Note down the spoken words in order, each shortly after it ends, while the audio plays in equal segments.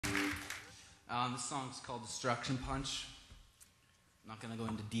This song's called Destruction Punch. I'm not gonna go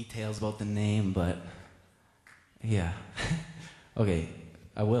into details about the name, but yeah. Okay,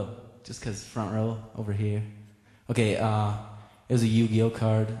 I will, just cause front row over here. Okay, it was a Yu-Gi-Oh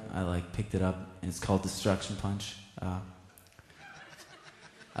card. I picked it up, and it's called Destruction Punch. I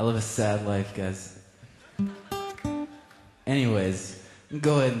live a sad life, guys. Anyways,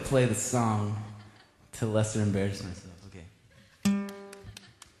 go ahead and play the song to lesser embarrass myself. Okay.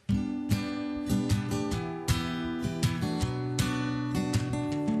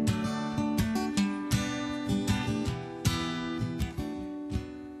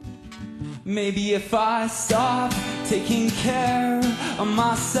 Maybe if I stop taking care of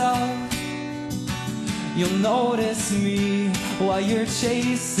myself, you'll notice me while you're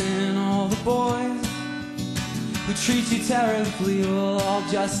chasing all the boys who treat you terribly. Well, I'll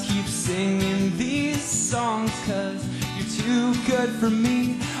just keep singing these songs 'cause you're too good for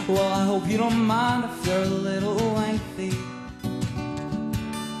me. Well, I hope you don't mind if they're a little lengthy.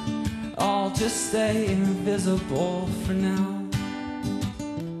 I'll just stay invisible for now.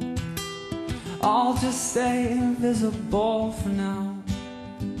 I'll just stay invisible for now.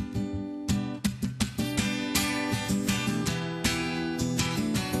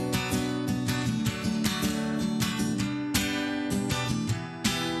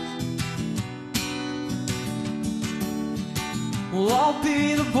 Well, I'll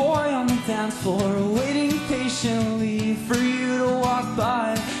be the boy on the dance floor, waiting patiently for you to walk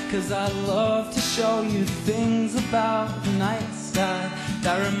by. 'Cause I love to show you things about the night sky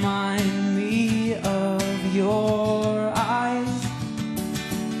that remind me of your eyes.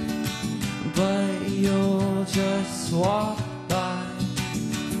 But you'll just walk by.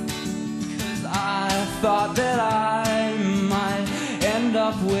 'Cause I thought that I might end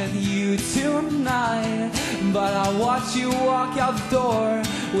up with you tonight, but I watch you walk out the door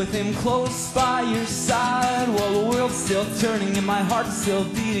with him close by your side. Well, the world's still turning and my heart's still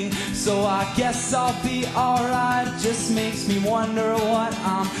beating, so I guess I'll be alright. It just makes me wonder what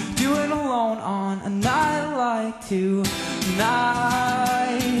I'm doing alone on a night like tonight,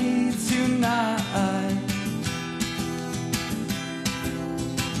 tonight.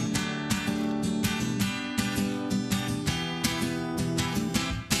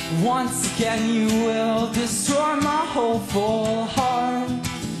 Once again you will destroy my hopeful heart,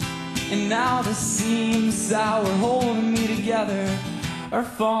 and now the seams that were holding me together are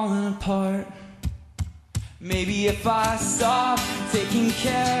falling apart. Maybe if I stop taking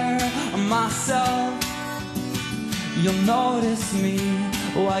care of myself, you'll notice me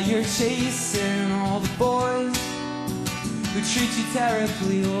while you're chasing all the boys who treat you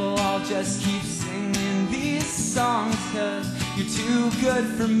terribly. Well, I'll just keep singing these songs 'cause you're too good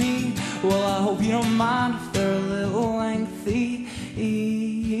for me. Well, I hope you don't mind if they're a little lengthy.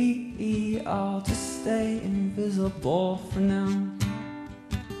 I'll just stay invisible for now.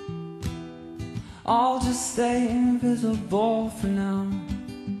 I'll just stay invisible for now.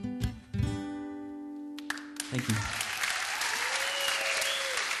 Thank you.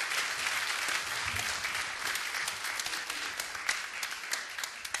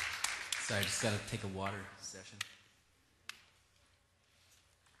 Sorry, I just gotta take a water session.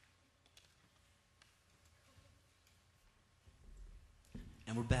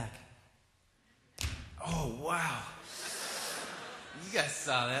 And we're back. Oh, wow. You guys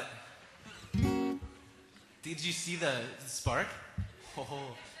saw that. Did you see the spark?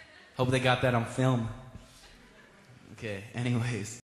 Oh, hope they got that on film. Okay, anyways.